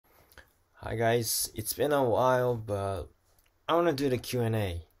Hi guys, it's been a while, but I want to do the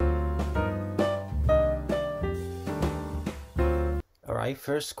Q&A. Alright,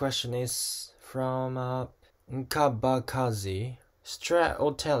 first question is from Nkabakazi. Strat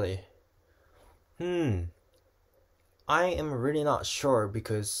or Telly? I am really not sure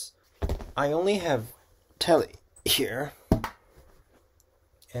because I only have Telly here.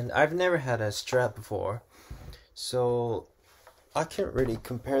 And I've never had a Strat before. So I can't really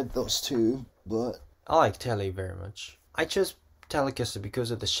compare those two, but I like Telly very much. I chose Telecaster because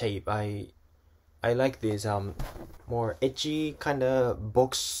of the shape. I like this more edgy kind of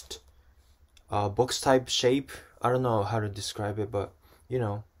box type shape. I don't know how to describe it, but you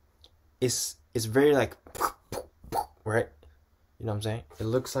know, it's very like right. You know what I'm saying? It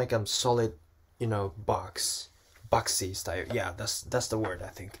looks like I'm solid, boxy style. Yeah, that's the word I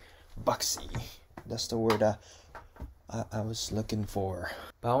think. Boxy. That's the word I was looking for.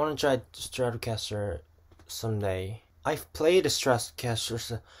 But I want to try Stratocaster someday. I've played a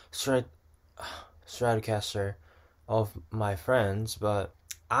Stratocaster of my friends, but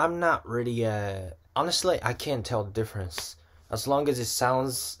I'm not really honestly I can't tell the difference. As long as it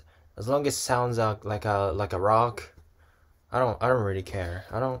sounds out like a rock, I don't really care.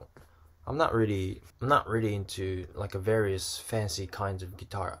 I'm not really into like a various fancy kinds of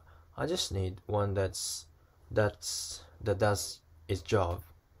guitar. I just need one that does its job.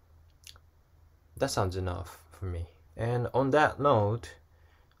 That sounds enough for me. And on that note,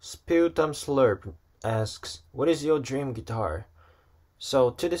 Spiltum Slurp asks, what is your dream guitar? So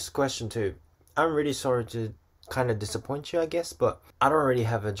to this question too, I'm really sorry to kind of disappoint you, I guess, but I don't really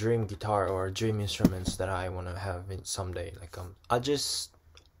have a dream guitar or dream instruments that I want to have in someday. Like I just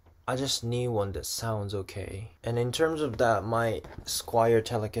need one that sounds okay. And in terms of that, my Squier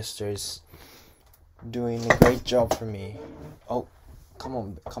Telecaster is doing a great job for me. Oh, come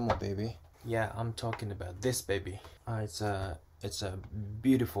on baby. Yeah, I'm talking about this baby. It's a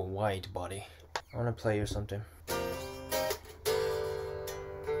beautiful white body. I wanna play you something.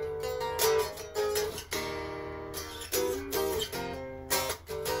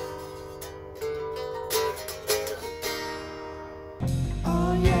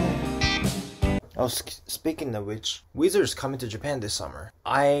 Oh, speaking of which, Weezer's coming to Japan this summer.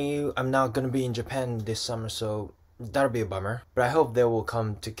 I'm not gonna be in Japan this summer, so that'll be a bummer. But I hope they will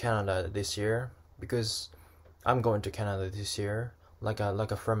come to Canada this year, because I'm going to Canada this year, like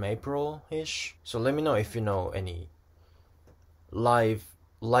a from April-ish. So let me know if you know any live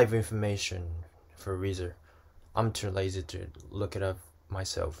information for Weezer. I'm too lazy to look it up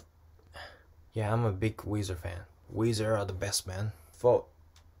myself. Yeah, I'm a big Weezer fan. Weezer are the best, man. For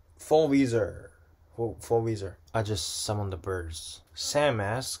Weezer. For Weezer. I just summoned the birds. Sam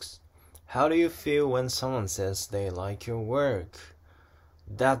asks, how do you feel when someone says they like your work?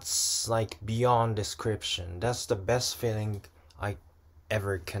 That's like beyond description. That's the best feeling I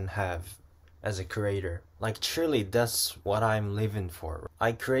ever can have as a creator. Like truly, that's what I'm living for.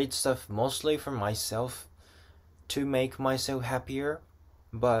 I create stuff mostly for myself to make myself happier,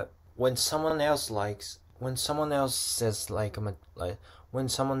 but when someone else says when someone else says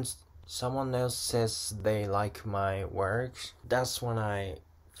they like my work, that's when I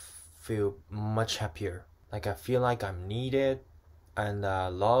feel much happier. Like I feel like I'm needed and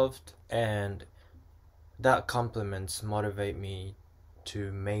loved, and that compliments motivate me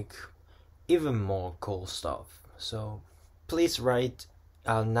to make even more cool stuff. So please write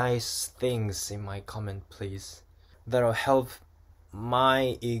nice things in my comment, please. That'll help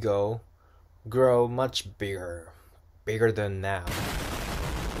my ego grow much bigger than now.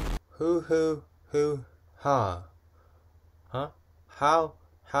 Who ha huh how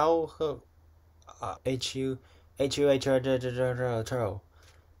hu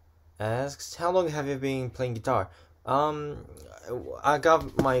asks, how long have you been playing guitar? I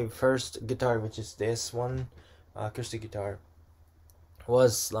got my first guitar, which is this one, acoustic guitar,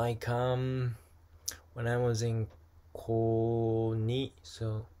 was like when I was in Koni,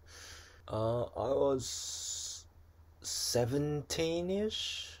 so I was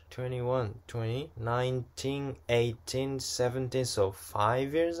 17ish. 21, 20, 19, 18, 17, so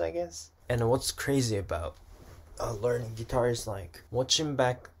 5 years, I guess. And what's crazy about learning guitar is like watching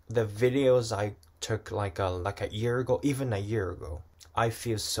back the videos I took like a year ago, even a year ago. I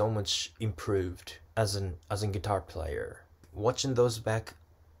feel so much improved as a guitar player. Watching those back,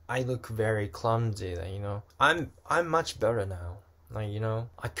 I look very clumsy. I'm much better now.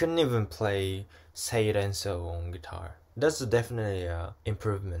 I couldn't even play Say It and So on guitar. That's definitely an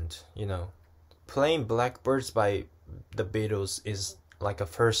improvement, Playing Blackbirds by the Beatles is like a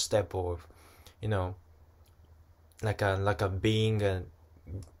first step of, like a being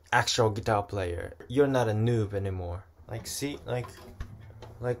actual guitar player. You're not a noob anymore. Like, see, like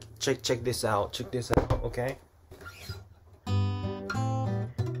check this out. Check this out, okay?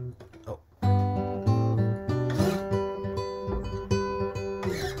 Oh.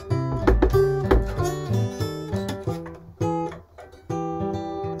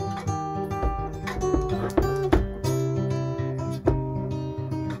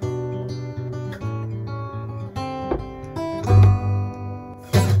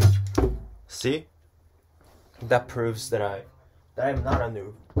 See? That proves that I'm not a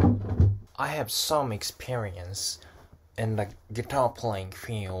noob. I have some experience in the guitar playing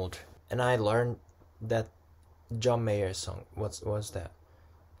field, and I learned that John Mayer song. What's that?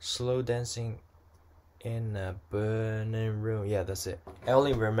 Slow dancing in a burning room. Yeah, that's it. I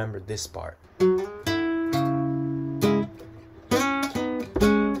only remember this part.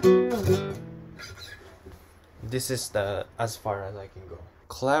 This is as far as I can go.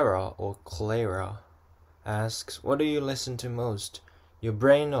 Clara asks, what do you listen to most? Your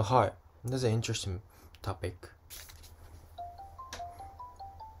brain or heart? That's an interesting topic.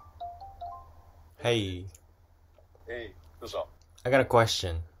 Hey. Hey, what's up? I got a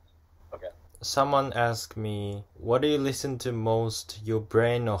question. Okay. Someone asked me, what do you listen to most? Your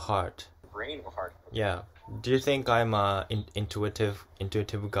brain or heart? Brain or heart? Yeah. Do you think I'm a intuitive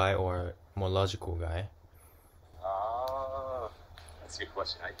guy or more logical guy? That's a good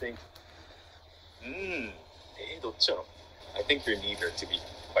question. I think, I think you're neither, to be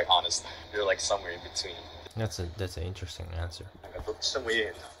quite honest. You're like somewhere in between. That's an interesting answer. なんかどっちとも言えへ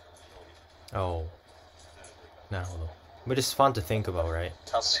んな。Oh. なるほど. But it's fun to think about, right?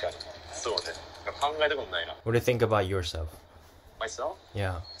 確かに。そうね。考えたことないな。What do you think about yourself? Myself?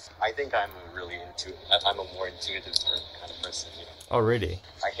 Yeah. I think I'm I'm a more intuitive kind of person, you know. Oh, really?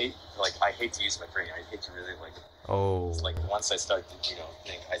 I hate to use my brain. I hate to really Oh. like once I start to, think,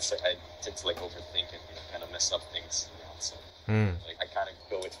 I tend to overthink and, kind of mess up things, so I kind of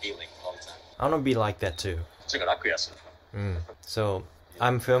go with feeling all the time. I want to be like that too. それが楽やし。So,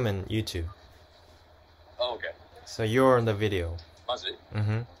 I'm filming YouTube. Oh, okay. So you're in the video. マジ?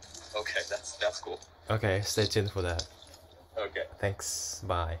 Mm-hmm. Okay, that's cool. Okay, stay tuned for that. Okay. Thanks.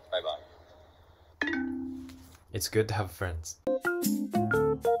 Bye. Bye bye. It's good to have friends.